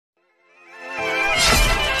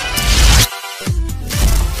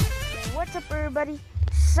everybody,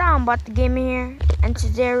 Soundbot the Gamer here, and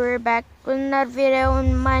today we're back with another video in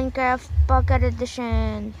Minecraft Pocket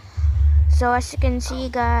Edition. So as you can see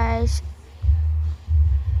guys,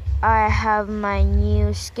 I have my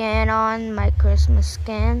new skin on, my Christmas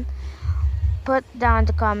skin. Put down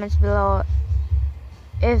the comments below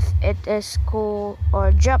if it is cool,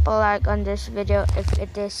 or drop a like on this video if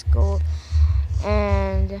it is cool.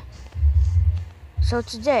 And so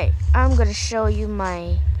today I'm gonna show you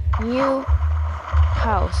my new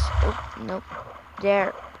house. Oh, nope.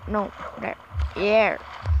 There. No. There. Yeah.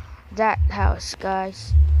 That house,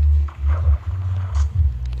 guys.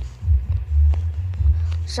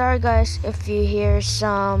 Sorry, guys, if you hear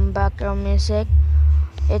some background music.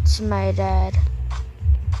 It's my dad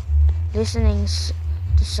listening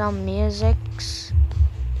to some musics.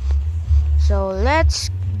 So let's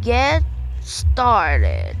get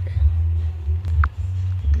started.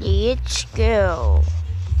 Let's go.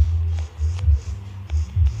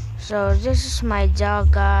 So this is my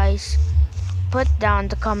dog, guys. Put down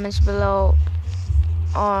the comments below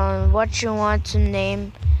on what you want to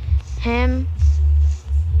name him.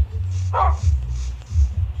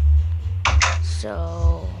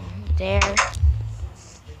 So there,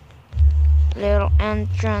 little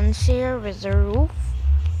entrance here with the roof.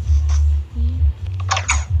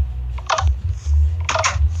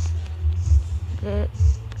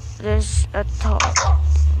 There's a top.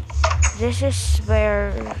 This is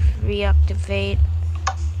where we activate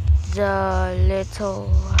the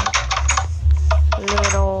little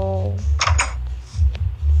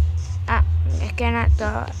I cannot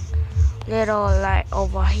the little light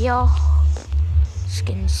over here, as you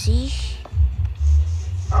can see.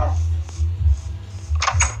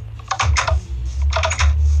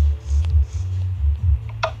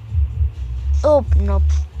 Oh nope.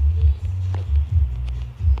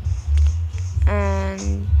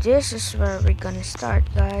 And this is where we're gonna start,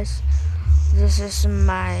 guys. This is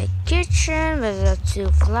my kitchen with the two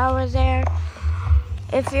flowers there.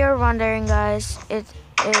 If you're wondering, guys, it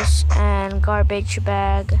is a garbage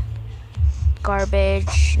bag.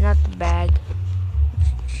 Garbage, not the bag.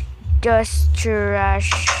 Just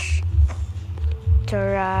trash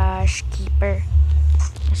keeper.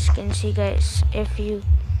 As you can see, guys,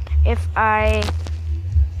 if I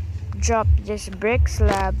drop this brick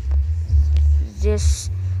slab, this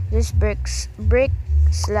brick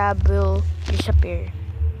slab will disappear.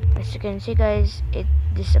 As you can see, guys, it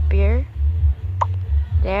disappear.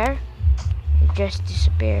 There, it just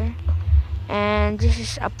disappear. And this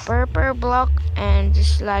is a purple block, and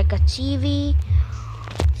just like a TV,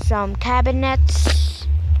 some cabinets,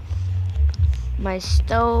 my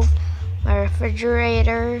stove, my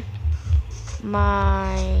refrigerator,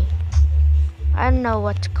 my, I don't know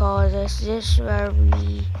what to call this. This is where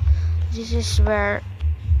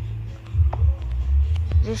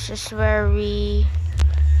we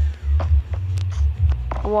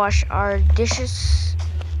wash our dishes.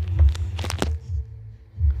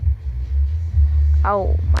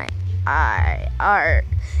 Oh, my eye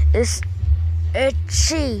is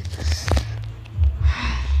itchy.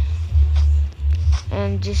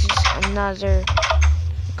 And this is another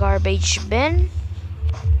garbage bin.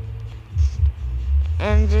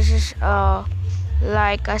 And this is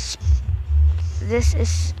this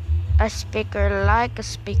is a speaker, like a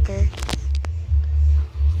speaker.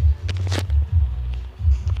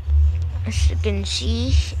 As you can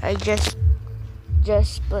see, I just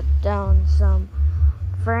put down some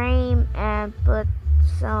frame and put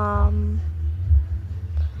some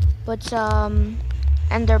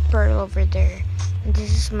ender pearl over there. And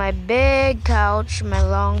this is my big couch, my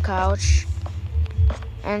long couch,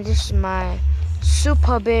 and this is my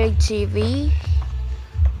super big TV.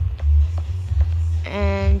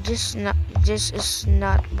 And this is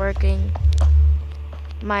not working.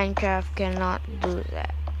 Minecraft cannot do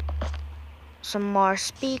that. Some more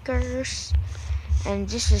speakers, and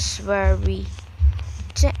this is where we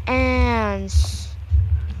dance.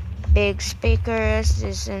 Big speakers.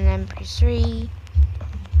 This is an MP3.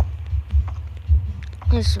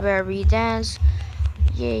 This is where we dance.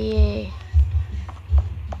 Yeah.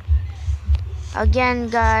 Again,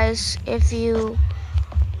 guys, if you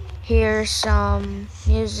hear some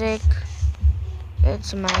music,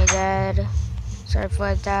 it's my dad. Sorry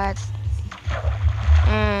for that.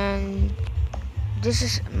 And this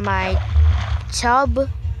is my tub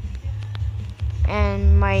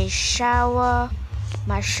and my shower,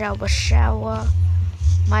 my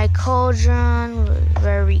cauldron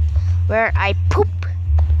where I poop,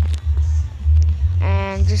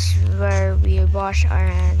 and this is where we wash our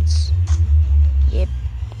hands. Yep.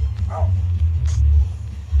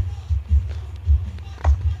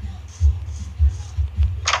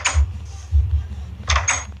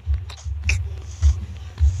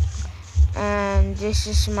 this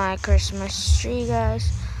is my Christmas tree,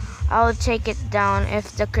 guys. I'll take it down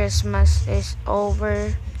if the Christmas is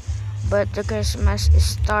over, but the Christmas is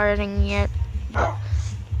starting yet. But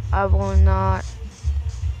I will not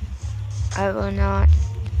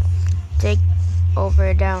take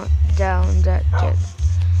over down that yet.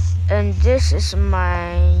 And this is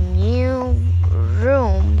my new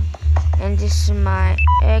room, and this is my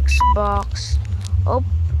Xbox. Oh,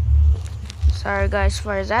 sorry guys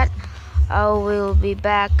for that. I will be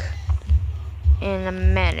back in a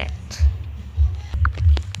minute.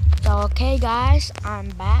 So okay guys, I'm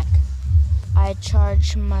back. I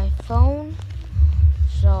charged my phone,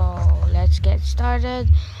 so let's get started.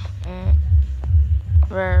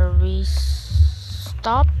 Where we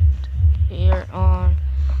stopped here on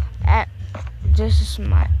this is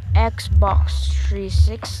my Xbox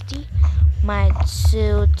 360, my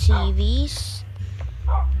 2 TVs,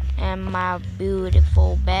 and my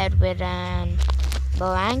beautiful bed with a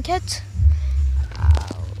blanket,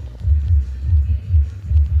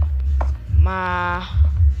 my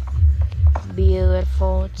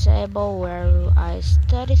beautiful table where I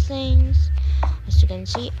study things. As you can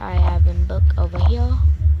see, I have a book over here,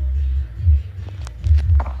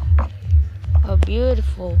 a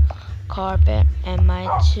beautiful carpet, and my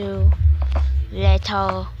 2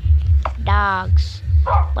 little dogs.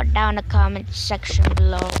 Put down the comment section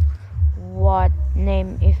below what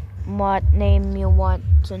name you want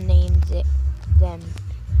to name them.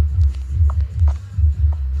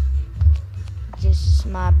 This is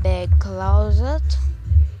my big closet,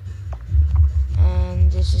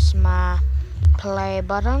 and this is my play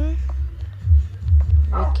button.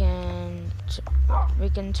 We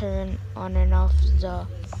can turn on and off the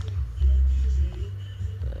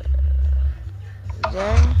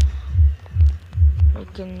there. We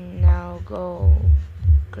can now go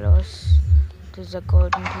close to the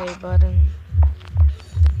golden play button.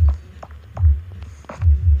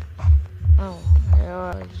 Oh, I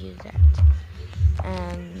already used that.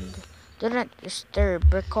 And do not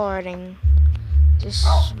disturb recording. This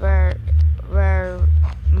is where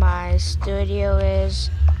my studio is.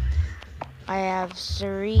 I have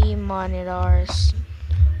 3 monitors,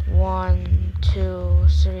 1, 2,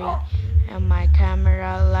 3, and my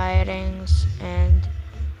camera lightings and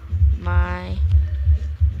my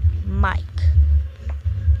mic,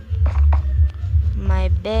 my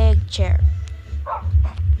big chair.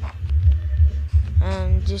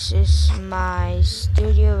 And this is my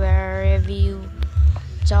studio where I review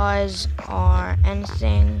toys or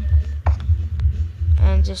anything.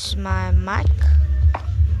 And this is my mic.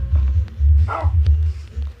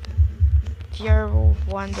 If you're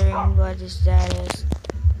wondering what that is,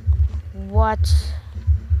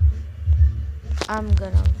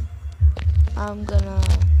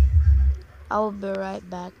 I'll be right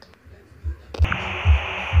back.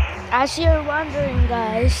 As you're wondering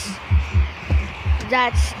guys,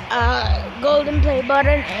 that's a golden play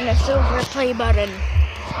button and a silver play button. And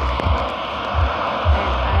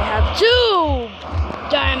I have 2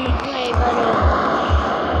 diamond play buttons.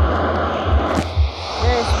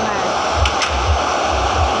 There's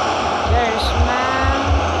my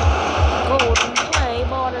golden play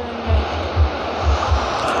button.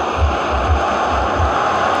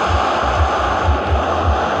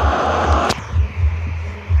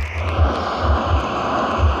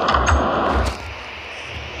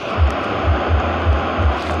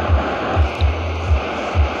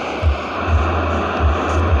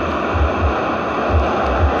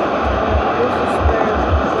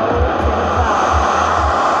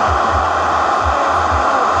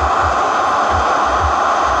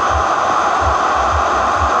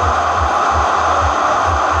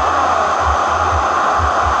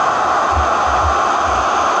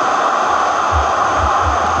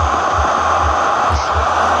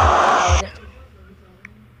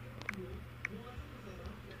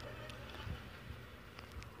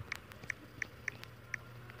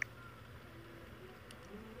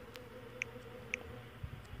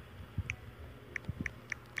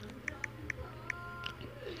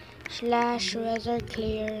 / weather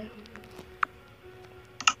clear.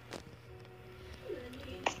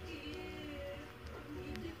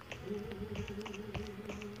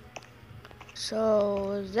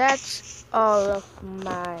 So that's all of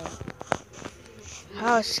my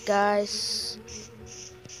house guys.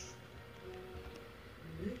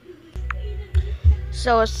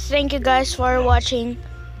 So thank you guys for watching.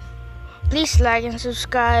 Please like and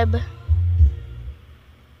subscribe.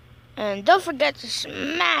 And don't forget to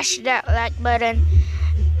smash that like button.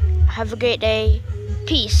 Have a great day.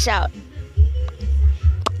 Peace out.